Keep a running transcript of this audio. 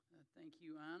Thank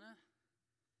you, Anna.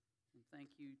 And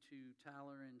thank you to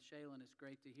Tyler and Shaylin. It's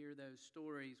great to hear those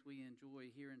stories. We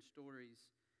enjoy hearing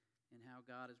stories and how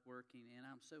God is working. And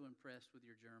I'm so impressed with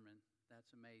your German.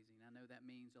 That's amazing. I know that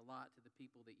means a lot to the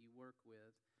people that you work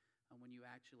with. When you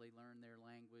actually learn their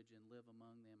language and live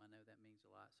among them, I know that means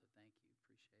a lot. So thank you.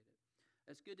 Appreciate it.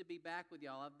 It's good to be back with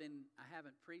y'all. I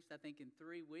haven't preached, I think, in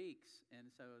 3 weeks. And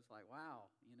so it's like,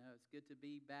 wow, it's good to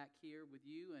be back here with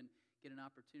you and get an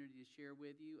opportunity to share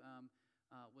with you.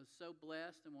 Was so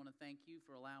blessed and want to thank you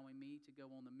for allowing me to go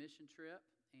on the mission trip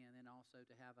and then also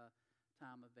to have a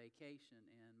time of vacation.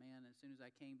 And man, as soon as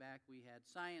I came back, we had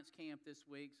science camp this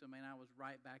week. So man, I was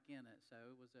right back in it. So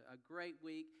it was a great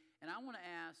week. And I want to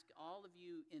ask all of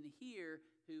you in here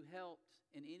who helped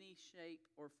in any shape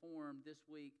or form this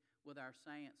week with our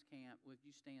science camp, would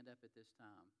you stand up at this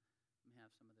time? Let me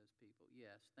have some of those people.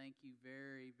 Yes, thank you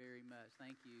very, very much.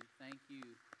 Thank you. Thank you.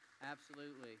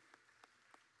 Absolutely.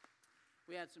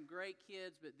 We had some great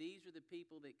kids, but these are the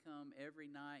people that come every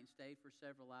night and stay for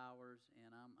several hours,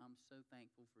 and I'm so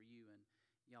thankful for you and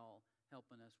y'all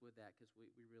helping us with that because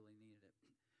we really needed it.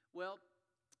 Well,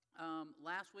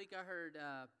 last week I heard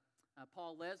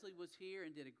Paul Leslie was here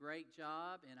and did a great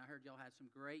job, and I heard y'all had some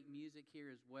great music here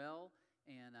as well,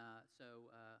 and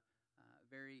so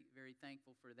very, very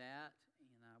thankful for that.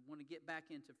 And I want to get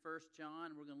back into 1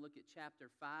 John. We're going to look at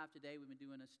chapter 5 today. We've been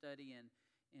doing a study in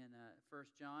 1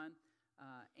 John.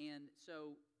 And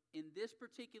so in this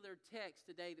particular text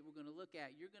today that we're going to look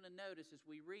at, you're going to notice as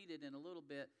we read it in a little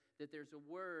bit that there's a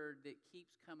word that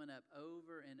keeps coming up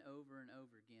over and over and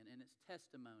over again, and it's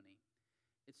testimony.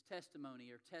 It's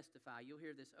testimony or testify. You'll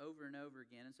hear this over and over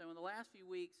again. And so in the last few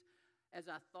weeks, as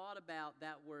I thought about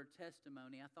that word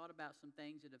testimony, I thought about some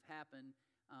things that have happened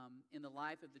in the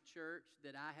life of the church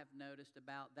that I have noticed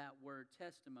about that word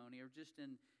testimony or just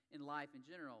in life in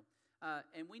general.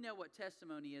 And we know what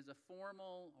testimony is, a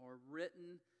formal or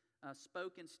written,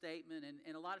 spoken statement.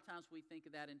 And a lot of times we think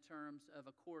of that in terms of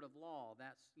a court of law.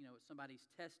 That's, it's somebody's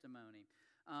testimony.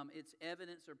 It's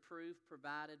evidence or proof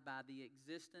provided by the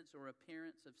existence or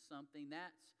appearance of something.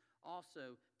 That's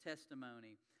also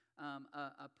testimony.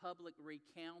 A public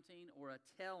recounting or a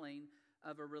telling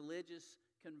of a religious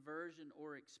conversion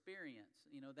or experience.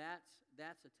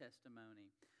 That's a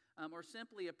testimony. Or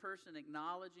simply a person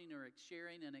acknowledging or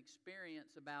sharing an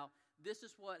experience about this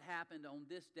is what happened on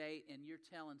this date, and you're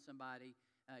telling somebody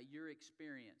your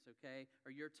experience, okay,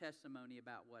 or your testimony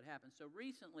about what happened. So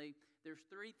recently, there's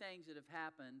 3 things that have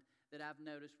happened that I've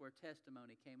noticed where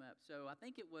testimony came up. So I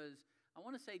think it was, I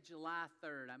want to say July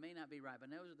 3rd. I may not be right, but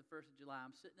I know it was the 1st of July.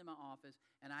 I'm sitting in my office,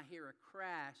 and I hear a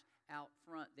crash out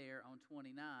front there on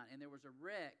 29, and there was a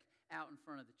wreck out in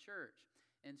front of the church.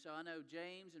 And so I know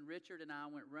James and Richard and I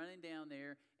went running down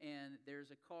there, and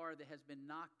there's a car that has been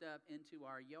knocked up into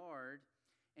our yard,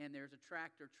 and there's a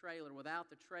tractor trailer without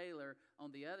the trailer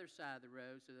on the other side of the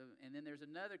road. And then there's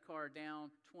another car down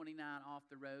 29 off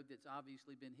the road that's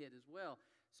obviously been hit as well.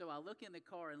 So I look in the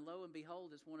car, and lo and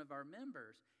behold, it's one of our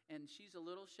members. And she's a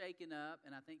little shaken up,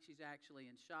 and I think she's actually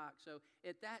in shock. So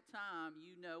at that time,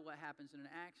 you know what happens in an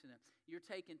accident. You're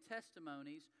taking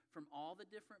testimonies from all the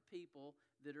different people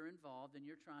that are involved, and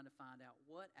you're trying to find out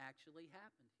what actually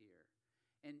happened here.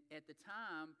 And at the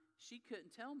time, she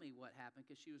couldn't tell me what happened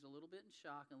because she was a little bit in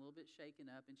shock and a little bit shaken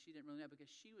up, and she didn't really know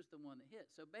because she was the one that hit.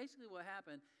 So basically what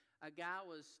happened, a guy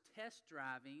was test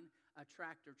driving a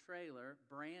tractor trailer,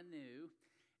 brand new,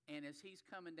 and as he's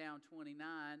coming down 29,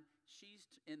 she's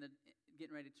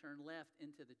getting ready to turn left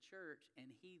into the church, and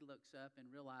he looks up and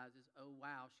realizes, oh,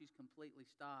 wow, she's completely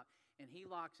stopped. And he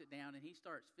locks it down, and he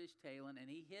starts fishtailing, and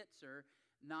he hits her,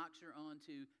 knocks her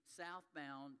onto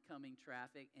southbound coming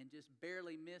traffic, and just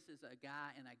barely misses a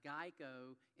guy in a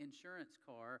Geico insurance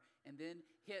car, and then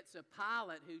hits a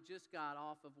pilot who just got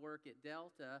off of work at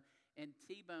Delta and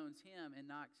T-bones him and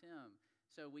knocks him.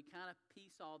 So we kind of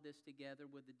piece all this together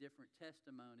with the different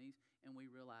testimonies, and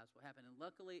we realize what happened. And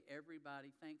luckily,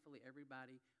 thankfully,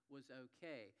 everybody was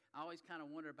okay. I always kind of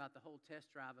wonder about the whole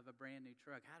test drive of a brand new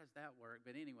truck. How does that work?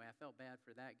 But anyway, I felt bad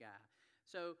for that guy.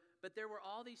 So, but there were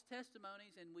all these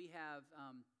testimonies, and we have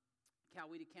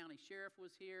Coweta County Sheriff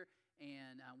was here,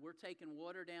 and we're taking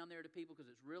water down there to people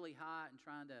because it's really hot and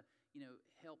trying to,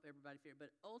 help everybody figure.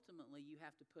 But ultimately, you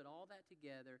have to put all that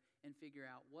together and figure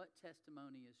out what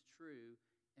testimony is true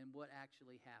and what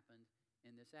actually happened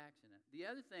in this accident. The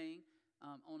other thing,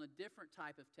 on a different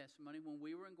type of testimony, when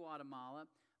we were in Guatemala,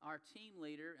 our team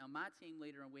leader, my team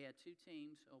leader, and we had 2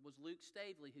 teams, was Luke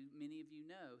Stavely, who many of you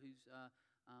know, who's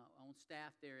on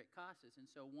staff there at Casas. And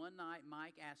so one night,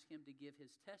 Mike asked him to give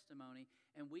his testimony,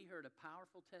 and we heard a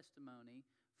powerful testimony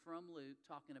from Luke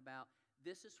talking about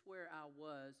this is where I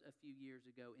was a few years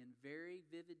ago in very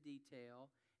vivid detail,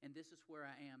 and this is where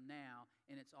I am now,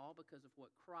 and it's all because of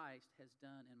what Christ has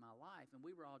done in my life. And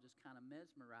we were all just kind of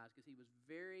mesmerized because he was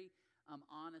very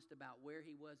honest about where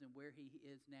he was and where he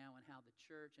is now, and how the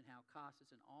church and how Casas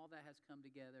and all that has come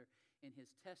together in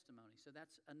his testimony. So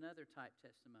that's another type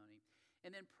testimony.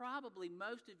 And then probably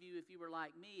most of you, if you were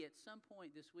like me, at some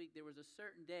point this week, there was a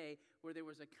certain day where there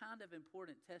was a kind of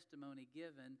important testimony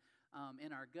given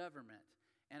in our government.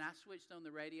 And I switched on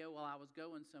the radio while I was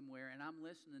going somewhere, and I'm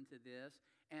listening to this.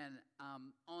 And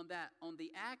on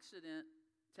the accident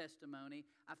testimony,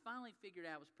 I finally figured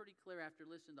out, it was pretty clear after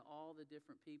listening to all the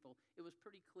different people, it was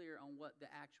pretty clear on what the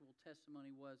actual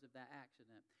testimony was of that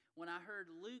accident. When I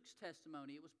heard Luke's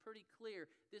testimony, it was pretty clear,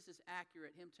 this is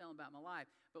accurate, him telling about my life.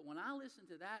 But when I listened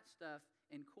to that stuff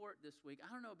in court this week,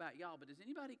 I don't know about y'all, but is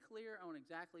anybody clear on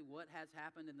exactly what has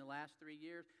happened in the last 3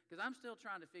 years? Because I'm still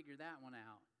trying to figure that one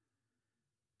out.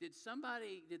 Did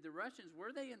the Russians,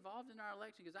 were they involved in our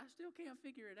election? Because I still can't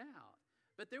figure it out.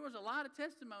 But there was a lot of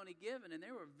testimony given, and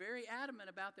they were very adamant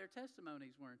about their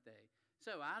testimonies, weren't they?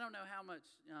 So I don't know how much,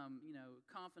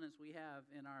 confidence we have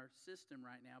in our system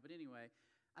right now. But anyway,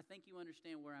 I think you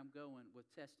understand where I'm going with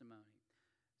testimony.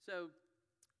 So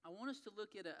I want us to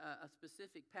look at a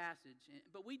specific passage.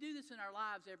 But we do this in our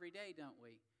lives every day, don't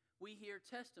we? We hear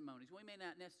testimonies. We may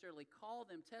not necessarily call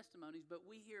them testimonies, but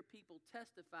we hear people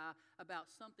testify about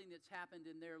something that's happened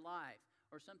in their life,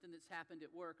 or something that's happened at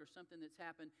work, or something that's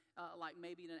happened like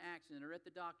maybe in an accident or at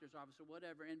the doctor's office or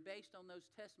whatever. And based on those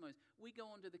testimonies, we go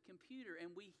onto the computer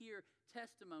and we hear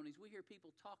testimonies. We hear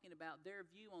people talking about their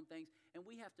view on things, and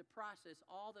we have to process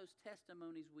all those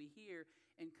testimonies we hear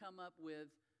and come up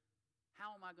with,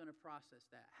 how am I going to process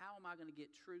that? How am I going to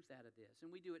get truth out of this?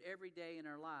 And we do it every day in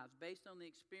our lives. Based on the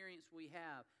experience we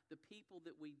have, the people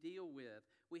that we deal with,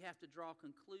 we have to draw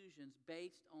conclusions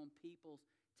based on people's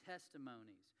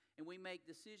testimonies. And we make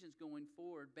decisions going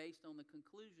forward based on the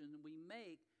conclusion we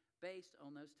make based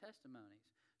on those testimonies.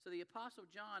 So the Apostle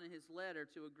John, in his letter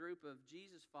to a group of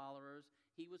Jesus followers,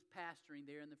 he was pastoring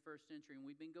there in the first century, and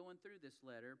we've been going through this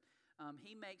letter.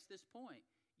 He makes this point.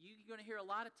 You're going to hear a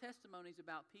lot of testimonies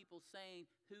about people saying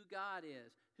who God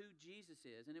is, who Jesus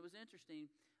is. And it was interesting,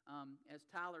 as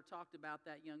Tyler talked about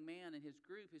that young man in his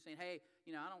group who's saying, hey,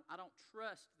 I don't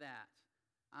trust that.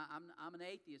 I'm an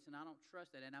atheist, and I don't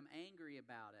trust that, and I'm angry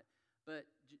about it. But,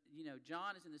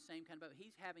 John is in the same kind of boat.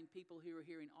 He's having people who are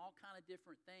hearing all kind of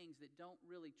different things that don't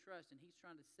really trust, and he's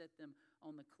trying to set them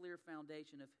on the clear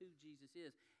foundation of who Jesus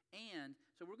is. And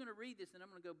so we're going to read this, and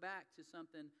I'm going to go back to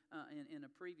something in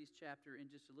a previous chapter in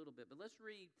just a little bit. But let's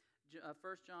read 1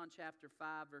 John chapter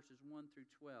 5, verses 1 through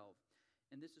 12.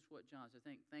 And this is what John says.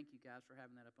 Thank you, guys, for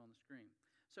having that up on the screen.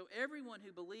 So everyone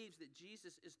who believes that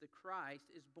Jesus is the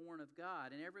Christ is born of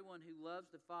God, and everyone who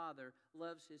loves the Father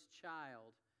loves his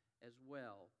child as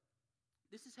well.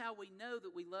 This is how we know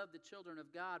that we love the children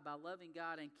of God, by loving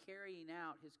God and carrying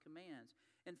out his commands.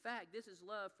 In fact, this is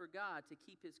love for God, to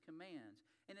keep his commands.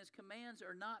 And his commands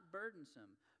are not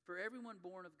burdensome, for everyone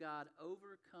born of God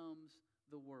overcomes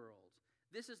the world.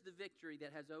 This is the victory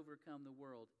that has overcome the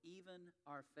world, even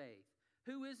our faith.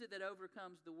 Who is it that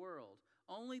overcomes the world?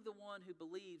 Only the one who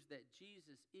believes that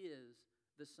Jesus is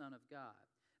the Son of God.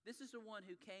 This is the one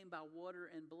who came by water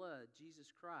and blood,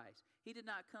 Jesus Christ. He did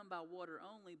not come by water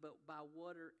only, but by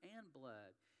water and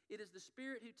blood. It is the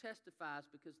Spirit who testifies,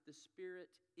 because the Spirit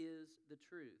is the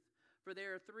truth. For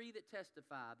there are three that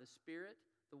testify, the Spirit,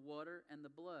 the water, and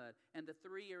the blood, and the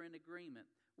three are in agreement.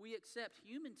 We accept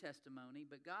human testimony,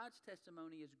 but God's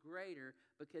testimony is greater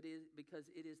because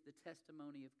it is the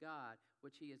testimony of God,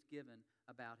 which he has given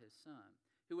about his Son.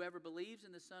 Whoever believes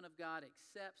in the Son of God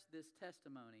accepts this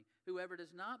testimony. Whoever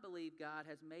does not believe God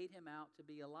has made him out to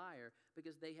be a liar,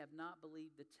 because they have not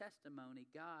believed the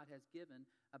testimony God has given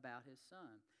about his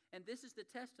Son. And this is the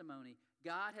testimony: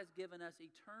 God has given us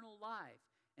eternal life,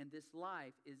 and this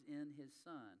life is in his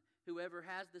Son. Whoever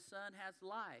has the Son has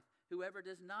life. Whoever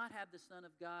does not have the Son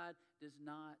of God does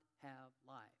not have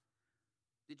life.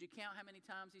 Did you count how many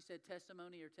times he said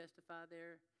testimony or testify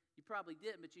there? You probably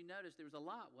didn't, but you noticed there was a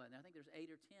lot, wasn't there? I think there's 8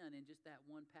 or 10 in just that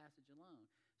one passage alone.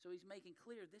 So he's making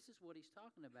clear this is what he's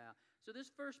talking about. So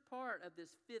this first part of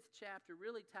this 5th chapter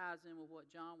really ties in with what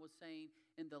John was saying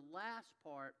in the last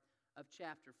part of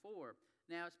chapter 4.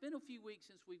 Now, it's been a few weeks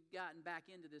since we've gotten back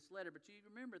into this letter, but you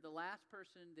remember the last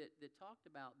person that talked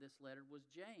about this letter was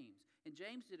James. And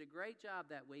James did a great job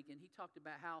that week, and he talked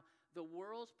about how the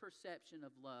world's perception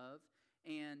of love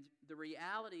and the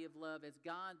reality of love as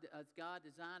God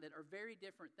designed it are very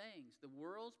different things. The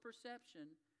world's perception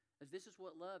as this is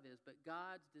what love is, but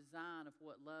God's design of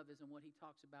what love is and what he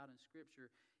talks about in Scripture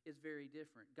is very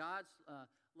different. God's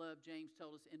love, James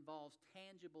told us, involves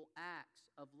tangible acts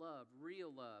of love, real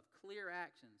love, clear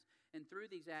actions. And through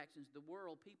these actions, the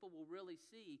world, people will really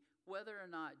see whether or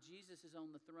not Jesus is on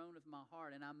the throne of my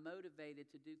heart and I'm motivated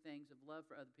to do things of love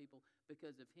for other people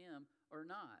because of him or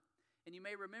not. And you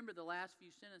may remember the last few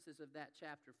sentences of that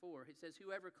chapter 4. It says,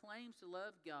 whoever claims to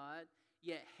love God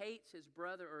yet hates his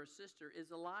brother or sister is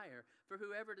a liar. For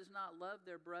whoever does not love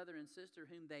their brother and sister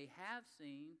whom they have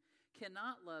seen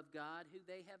cannot love God who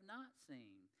they have not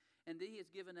seen. And he has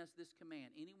given us this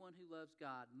command. Anyone who loves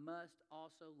God must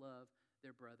also love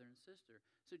their brother and sister.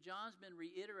 So John's been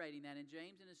reiterating that, and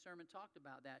James in his sermon talked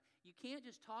about that. You can't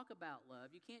just talk about love.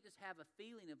 You can't just have a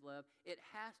feeling of love. It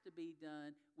has to be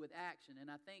done with action. And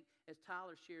I think, as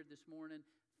Tyler shared this morning,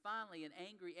 finally an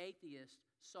angry atheist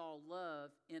saw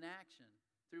love in action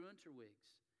through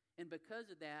Unterwegs. And because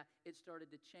of that, it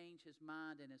started to change his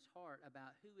mind and his heart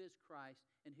about who is Christ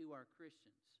and who are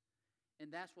Christians. And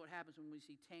that's what happens when we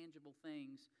see tangible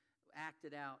things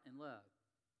acted out in love.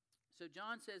 So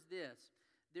John says this,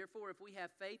 therefore, if we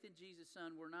have faith in Jesus'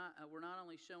 Son, we're not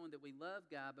only showing that we love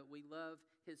God, but we love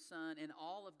his Son and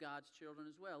all of God's children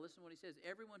as well. Listen to what he says.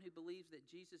 Everyone who believes that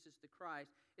Jesus is the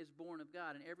Christ is born of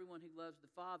God, and everyone who loves the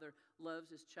Father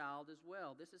loves his child as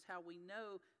well. This is how we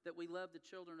know that we love the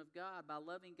children of God, by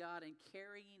loving God and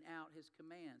carrying out his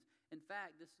commands. In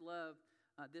fact, this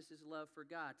is love for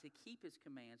God, to keep his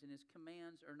commands, and his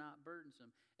commands are not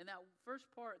burdensome. And that first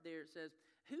part there, it says,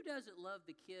 who doesn't love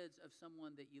the kids of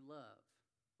someone that you love,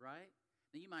 right?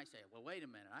 Now you might say, well, wait a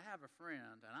minute, I have a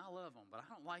friend, and I love them, but I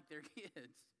don't like their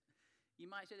kids. You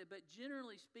might say that, but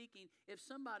generally speaking, if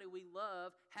somebody we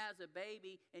love has a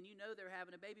baby and you know they're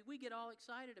having a baby, we get all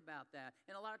excited about that.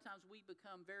 And a lot of times we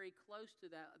become very close to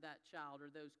that child or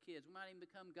those kids. We might even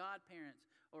become godparents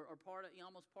or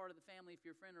almost part of the family if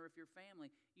you're a friend or if you're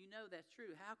family. You know that's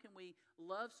true. How can we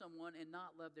love someone and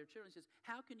not love their children? He says,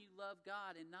 how can you love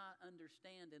God and not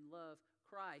understand and love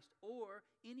Christ or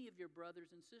any of your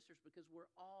brothers and sisters? Because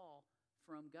we're all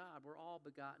from God. We're all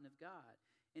begotten of God.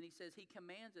 And he says he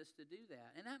commands us to do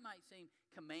that. And that might seem,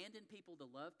 commanding people to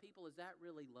love people, is that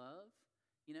really love?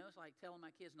 You know, it's like telling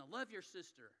my kids, no, love your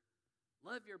sister,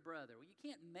 love your brother. Well, you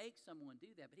can't make someone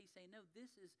do that. But he's saying, no,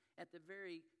 this is at the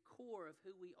very core of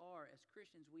who we are as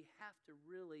Christians. We have to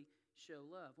really show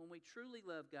love. When we truly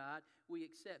love God, we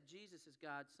accept Jesus as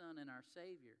God's Son and our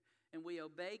Savior. And we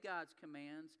obey God's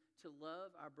commands to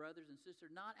love our brothers and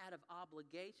sisters, not out of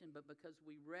obligation, but because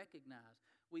we recognize.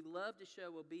 We love to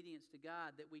show obedience to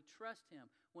God, that we trust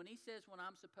him. When he says when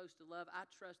I'm supposed to love, I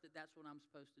trust that that's what I'm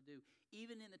supposed to do.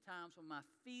 Even in the times when my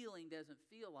feeling doesn't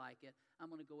feel like it, I'm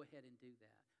going to go ahead and do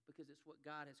that because it's what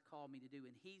God has called me to do,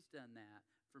 and he's done that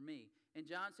for me. And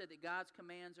John said that God's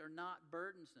commands are not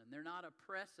burdensome. They're not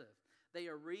oppressive. They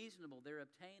are reasonable, they're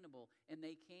obtainable, and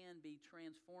they can be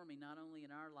transforming not only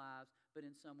in our lives, but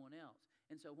in someone else.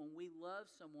 And so when we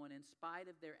love someone in spite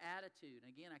of their attitude,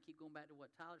 and again, I keep going back to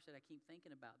what Tyler said, I keep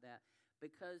thinking about that,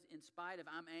 because in spite of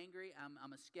I'm angry,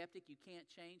 I'm a skeptic, you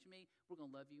can't change me, we're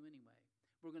going to love you anyway.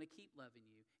 We're going to keep loving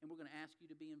you, and we're going to ask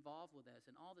you to be involved with us.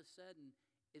 And all of a sudden,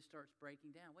 it starts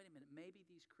breaking down. Wait a minute, maybe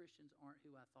these Christians aren't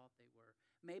who I thought they were.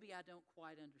 Maybe I don't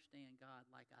quite understand God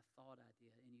like I thought I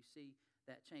did. And you see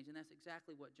that change. And that's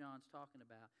exactly what John's talking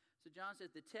about. So John says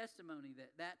the testimony,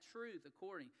 that truth,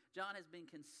 John has been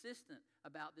consistent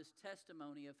about this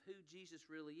testimony of who Jesus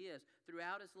really is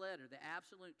throughout his letter, the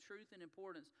absolute truth and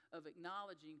importance of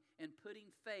acknowledging and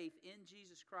putting faith in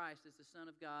Jesus Christ as the Son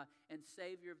of God and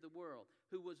Savior of the world,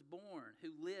 who was born, who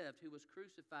lived, who was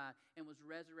crucified, and was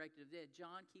resurrected of the dead.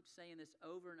 John keeps saying this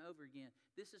over and over again.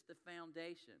 This is the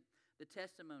foundation. The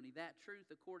testimony, that truth,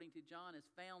 according to John, is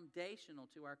foundational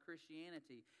to our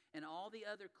Christianity. And all the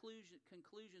other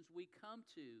conclusions we come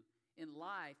to in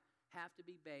life have to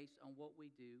be based on what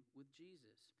we do with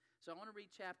Jesus. So I want to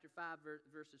read chapter 5,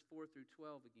 verses 4 through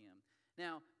 12 again.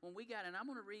 Now, when we got, and I'm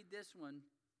going to read this one,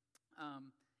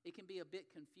 it can be a bit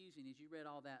confusing as you read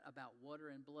all that about water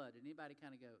and blood. And anybody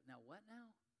kind of go, now what now?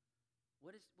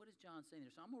 What is John saying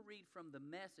there? So I'm going to read from the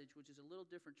Message, which is a little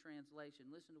different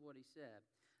translation. Listen to what he said.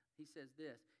 He says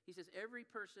this. He says, every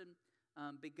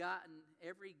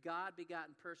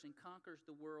God-begotten person conquers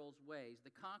the world's ways.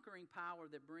 The conquering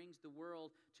power that brings the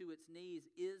world to its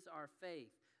knees is our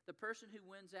faith. The person who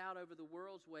wins out over the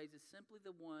world's ways is simply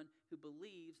the one who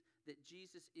believes that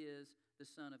Jesus is the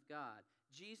Son of God.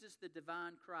 Jesus, the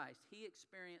divine Christ, he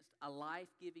experienced a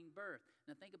life-giving birth.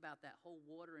 Now think about that whole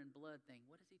water and blood thing.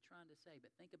 What is he trying to say?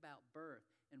 But think about birth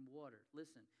and water.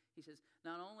 Listen, he says,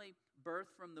 not only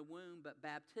birth from the womb, but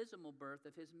baptismal birth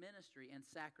of his ministry and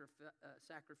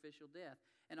sacrificial death.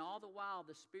 And all the while,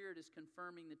 the Spirit is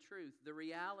confirming the truth, the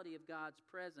reality of God's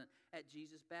presence at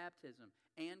Jesus' baptism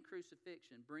and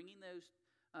crucifixion, bringing those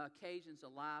occasions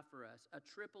alive for us. A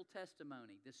triple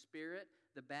testimony: the Spirit,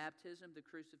 the baptism, the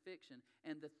crucifixion,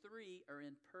 and the three are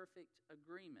in perfect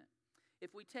agreement.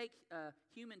 If we take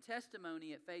human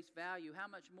testimony at face value, how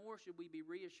much more should we be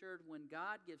reassured when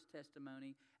God gives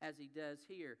testimony as he does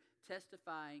here,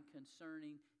 testifying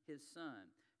concerning his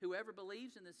Son? Whoever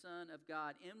believes in the Son of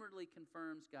God inwardly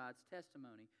confirms God's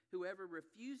testimony. Whoever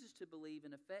refuses to believe,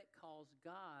 in effect, calls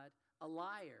God a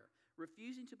liar,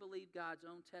 refusing to believe God's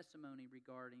own testimony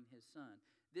regarding his Son.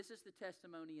 This is the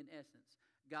testimony in essence.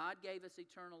 God gave us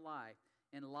eternal life,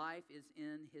 and life is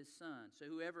in his Son. So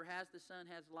whoever has the Son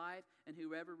has life, and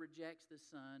whoever rejects the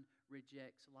Son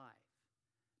rejects life.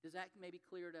 Does that maybe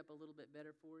clear it up a little bit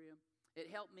better for you? It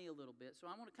helped me a little bit. So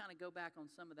I want to kind of go back on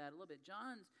some of that a little bit.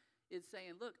 John is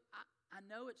saying, look, I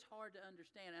know it's hard to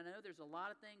understand. I know there's a lot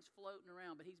of things floating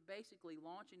around, but he's basically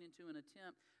launching into an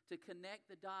attempt to connect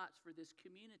the dots for this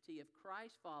community of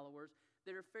Christ followers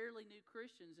that are fairly new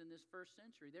Christians in this first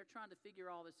century. They're trying to figure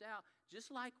all this out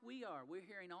just like we are. We're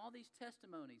hearing all these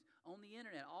testimonies on the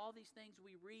internet, all these things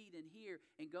we read and hear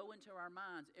and go into our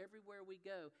minds everywhere we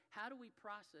go. How do we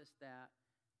process that?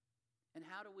 And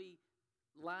how do we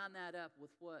line that up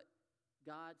with what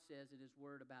God says in his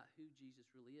word about who Jesus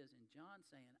really is? And John's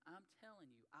saying, I'm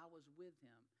telling you, I was with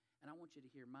him, and I want you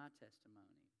to hear my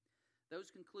testimony. Those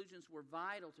conclusions were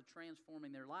vital to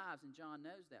transforming their lives, and John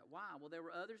knows that. Why? Well, there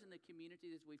were others in the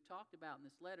community, as we've talked about in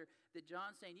this letter, that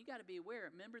John's saying, you got to be aware.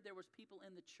 Remember, there was people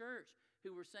in the church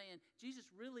who were saying,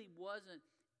 Jesus really wasn't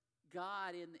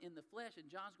God in the flesh, and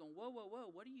John's going, whoa, whoa,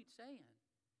 whoa, what are you saying?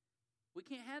 We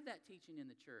can't have that teaching in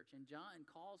the church. And John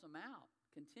calls them out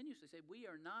continuously, say,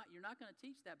 you're not going to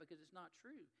teach that because it's not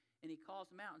true. And he calls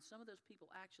them out. And some of those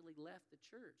people actually left the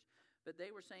church. But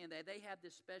they were saying that they had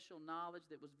this special knowledge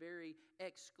that was very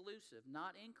exclusive,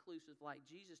 not inclusive like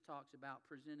Jesus talks about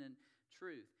presenting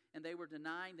truth. And they were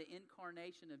denying the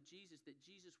incarnation of Jesus, that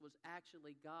Jesus was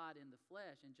actually God in the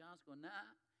flesh. And John's going, nah,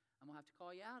 I'm going to have to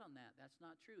call you out on that. That's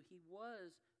not true. He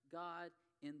was God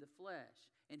in the flesh.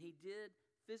 And he did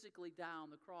physically die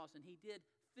on the cross. And he did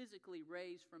physically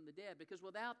raised from the dead, because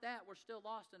without that we're still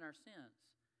lost in our sins.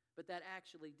 But that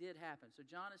actually did happen. So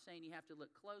John is saying you have to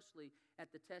look closely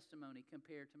at the testimony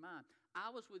compared to mine.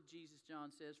 I was with Jesus, John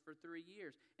says, for 3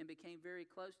 years and became very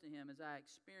close to him as I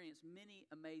experienced many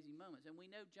amazing moments. And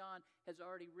we know John has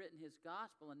already written his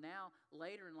gospel, and now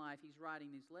later in life he's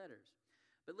writing these letters.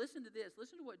 But listen to this.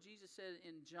 Listen to what Jesus said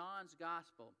in John's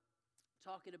gospel,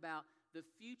 talking about the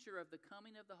future of the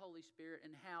coming of the Holy Spirit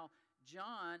and how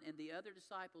John and the other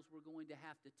disciples were going to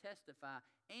have to testify.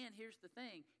 And here's the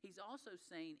thing. He's also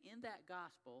saying in that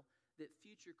gospel that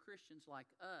future Christians like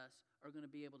us are going to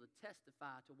be able to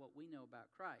testify to what we know about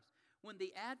Christ. When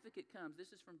the advocate comes, this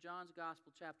is from John's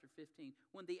Gospel, chapter 15.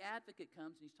 When the advocate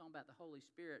comes, and he's talking about the Holy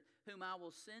Spirit, whom I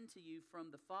will send to you from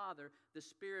the Father, the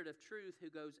Spirit of truth who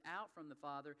goes out from the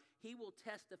Father, he will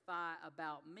testify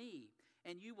about me.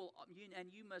 And you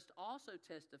must also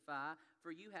testify,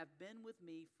 for you have been with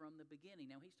me from the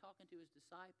beginning. Now, he's talking to his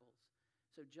disciples.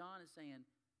 So John is saying,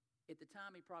 at the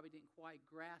time he probably didn't quite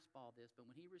grasp all this, but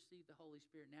when he received the Holy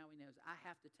Spirit, now he knows, I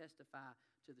have to testify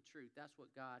to the truth. That's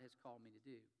what God has called me to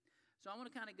do. So I want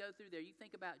to kind of go through there. You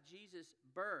think about Jesus'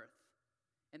 birth,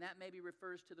 and that maybe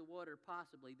refers to the water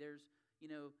possibly. There's,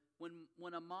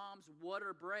 when a mom's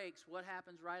water breaks, what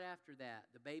happens right after that?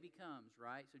 The baby comes,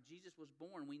 right? So Jesus was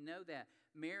born. We know that.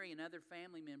 Mary and other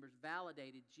family members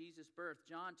validated Jesus' birth.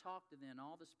 John talked to them,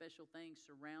 all the special things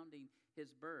surrounding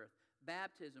his birth.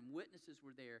 Baptism, witnesses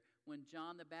were there when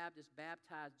John the Baptist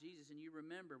baptized Jesus. And you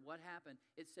remember what happened.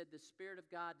 It said the Spirit of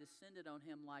God descended on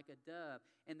him like a dove.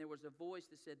 And there was a voice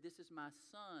that said, this is my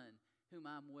Son, whom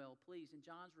I'm well pleased. And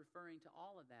John's referring to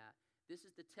all of that. This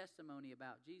is the testimony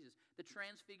about Jesus. The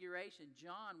Transfiguration,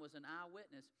 John was an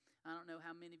eyewitness. I don't know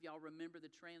how many of y'all remember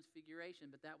the Transfiguration,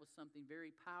 but that was something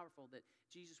very powerful, that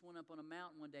Jesus went up on a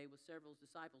mountain one day with several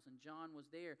disciples, and John was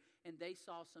there, and they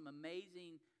saw some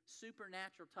amazing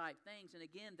supernatural type things. And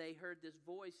again, they heard this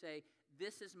voice say,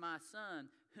 this is my Son,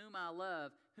 whom I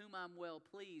love, whom I'm well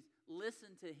pleased.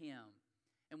 Listen to him.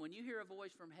 And when you hear a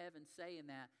voice from heaven saying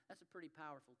that, that's a pretty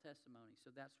powerful testimony.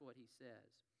 So that's what he says.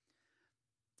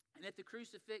 And at the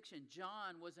crucifixion,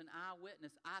 John was an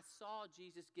eyewitness. I saw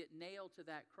Jesus get nailed to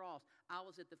that cross. I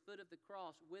was at the foot of the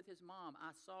cross with his mom.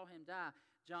 I saw him die.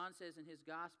 John says in his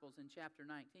Gospels in chapter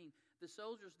 19, the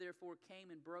soldiers therefore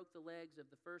came and broke the legs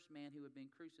of the first man who had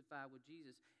been crucified with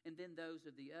Jesus, and then those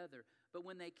of the other. But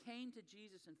when they came to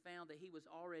Jesus and found that he was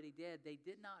already dead, they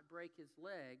did not break his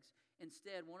legs.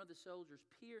 Instead, one of the soldiers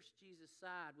pierced Jesus'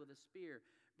 side with a spear,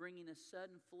 bringing a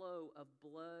sudden flow of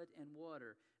blood and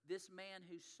water. This man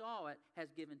who saw it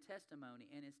has given testimony,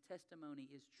 and his testimony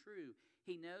is true.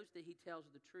 He knows that he tells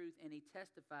the truth, and he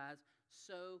testifies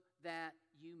so that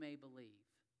you may believe.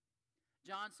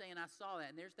 John's saying, I saw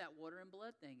that, and there's that water and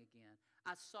blood thing again.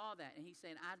 I saw that, and he's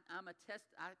saying, I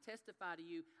testify to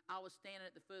you, I was standing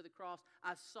at the foot of the cross.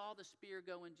 I saw the spear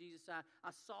go in Jesus' side. I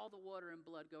saw the water and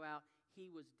blood go out. He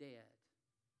was dead.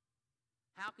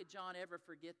 How could John ever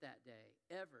forget that day,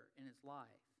 ever in his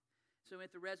life? So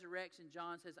at the resurrection,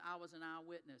 John says, I was an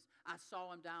eyewitness. I saw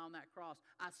him die on that cross.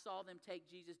 I saw them take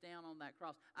Jesus down on that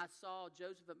cross. I saw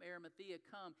Joseph of Arimathea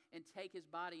come and take his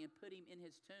body and put him in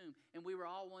his tomb. And we were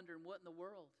all wondering, what in the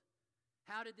world?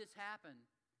 How did this happen?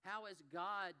 How is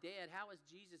God dead? How is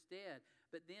Jesus dead?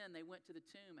 But then they went to the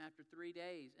tomb after 3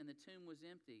 days, and the tomb was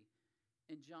empty.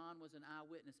 And John was an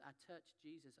eyewitness. I touched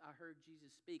Jesus. I heard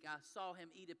Jesus speak. I saw him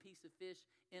eat a piece of fish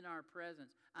in our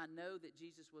presence. I know that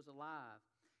Jesus was alive.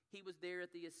 He was there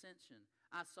at the ascension.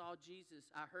 I saw Jesus.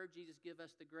 I heard Jesus give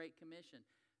us the Great Commission.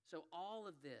 So all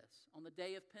of this, on the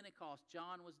day of Pentecost,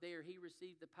 John was there. He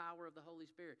received the power of the Holy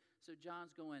Spirit. So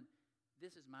John's going,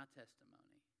 this is my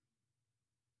testimony.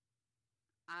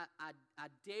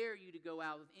 I dare you to go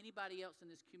out with anybody else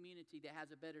in this community that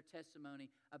has a better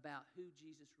testimony about who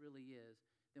Jesus really is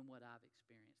than what I've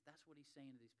experienced. That's what he's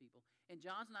saying to these people. And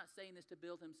John's not saying this to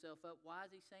build himself up. Why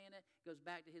is he saying it? It goes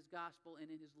back to his gospel and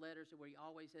in his letters where he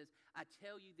always says, I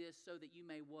tell you this so that you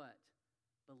may what?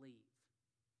 Believe.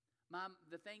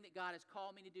 The thing that God has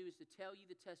called me to do is to tell you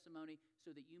the testimony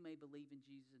so that you may believe in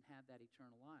Jesus and have that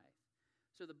eternal life.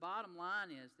 So the bottom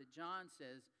line is that John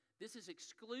says, this is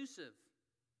exclusive.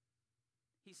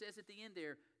 He says at the end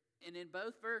there, and in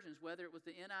both versions, whether it was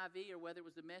the NIV or whether it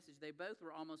was the Message, they both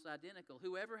were almost identical.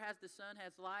 Whoever has the Son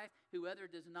has life. Whoever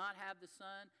does not have the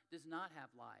Son does not have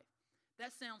life.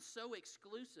 That sounds so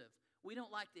exclusive. We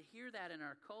don't like to hear that in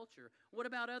our culture. What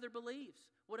about other beliefs?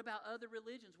 What about other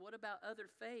religions? What about other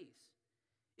faiths?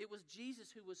 It was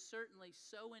Jesus who was certainly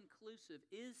so inclusive,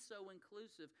 is so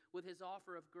inclusive with his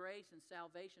offer of grace and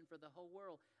salvation for the whole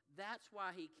world. That's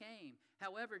why he came.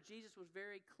 However, Jesus was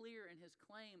very clear in his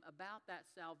claim about that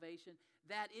salvation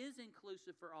that is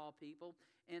inclusive for all people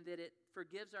and that it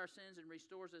forgives our sins and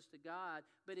restores us to God,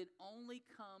 but it only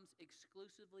comes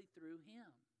exclusively through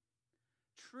him.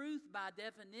 Truth, by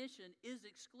definition, is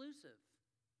exclusive.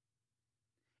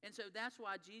 And so that's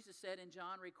why Jesus said, and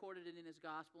John recorded it in his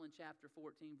gospel in chapter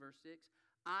 14, verse 6,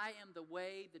 I am the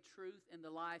way, the truth, and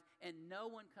the life, and no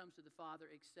one comes to the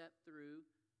Father except through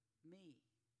me.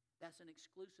 That's an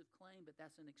exclusive claim, but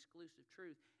that's an exclusive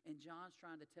truth. And John's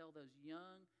trying to tell those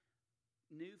young,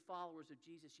 new followers of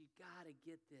Jesus, you got to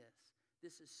get this.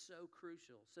 This is so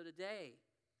crucial. So today,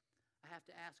 I have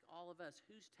to ask all of us,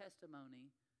 whose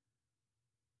testimony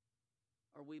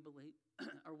are we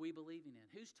believing in?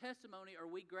 Whose testimony are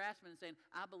we grasping and saying,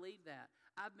 I believe that?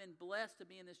 I've been blessed to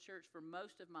be in this church for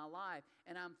most of my life,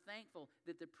 and I'm thankful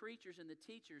that the preachers and the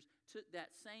teachers took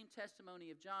that same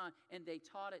testimony of John and they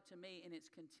taught it to me, and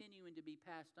it's continuing to be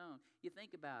passed on. You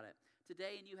think about it.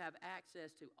 Today, and you have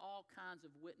access to all kinds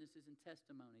of witnesses and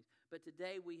testimonies, but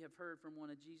today we have heard from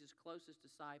one of Jesus' closest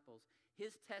disciples,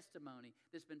 his testimony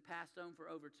that's been passed on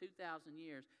for over 2,000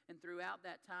 years, and throughout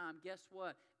that time, guess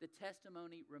what? The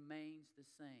testimony remains the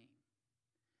same.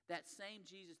 That same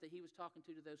Jesus that he was talking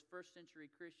to those first century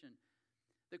Christians.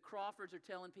 The Crawfords are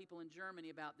telling people in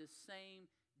Germany about this same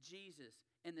Jesus,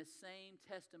 and the same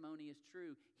testimony is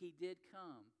true. He did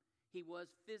come. He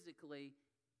was physically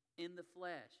in the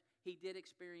flesh. He did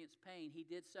experience pain. He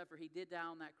did suffer. He did die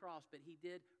on that cross, but he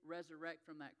did resurrect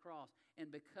from that cross.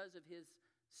 And because of his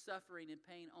suffering and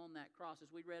pain on that cross, as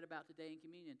we read about today in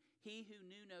communion, he who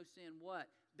knew no sin,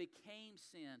 what? Became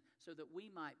sin so that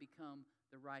we might become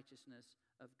the righteousness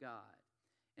of God.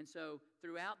 And so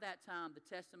throughout that time, the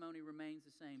testimony remains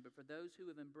the same. But for those who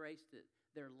have embraced it,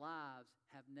 their lives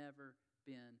have never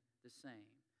been the same.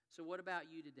 So what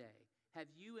about you today? Have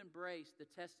you embraced the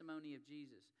testimony of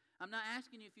Jesus? I'm not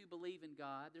asking you if you believe in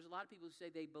God. There's a lot of people who say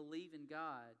they believe in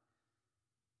God,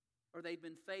 or they've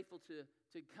been faithful to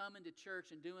coming to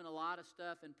church and doing a lot of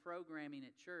stuff and programming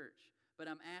at church. But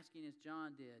I'm asking, as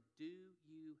John did, do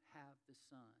you have the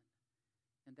Son?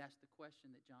 And that's the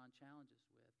question that John challenges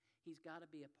with. He's got to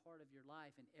be a part of your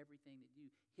life and everything that you,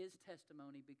 his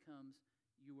testimony becomes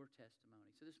your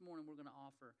testimony. So this morning we're going to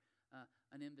offer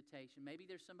an invitation. Maybe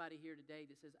there's somebody here today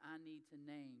that says, I need to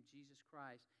name Jesus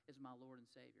Christ as my Lord and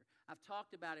Savior. I've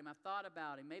talked about him. I've thought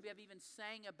about him. Maybe I've even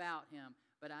sang about him,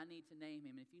 but I need to name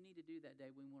him. And if you need to do that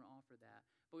today, we want to offer that.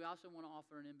 But we also want to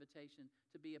offer an invitation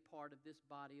to be a part of this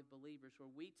body of believers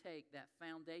where we take that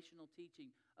foundational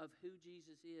teaching of who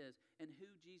Jesus is and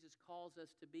who Jesus calls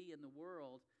us to be in the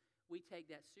world. We take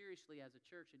that seriously as a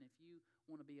church. And if you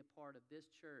want to be a part of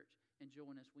this church and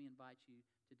join us, we invite you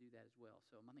to do that as well.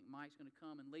 So I think Mike's going to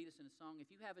come and lead us in a song.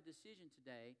 If you have a decision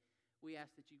today, we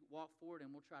ask that you walk forward,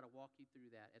 and we'll try to walk you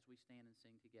through that as we stand and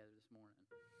sing together this morning.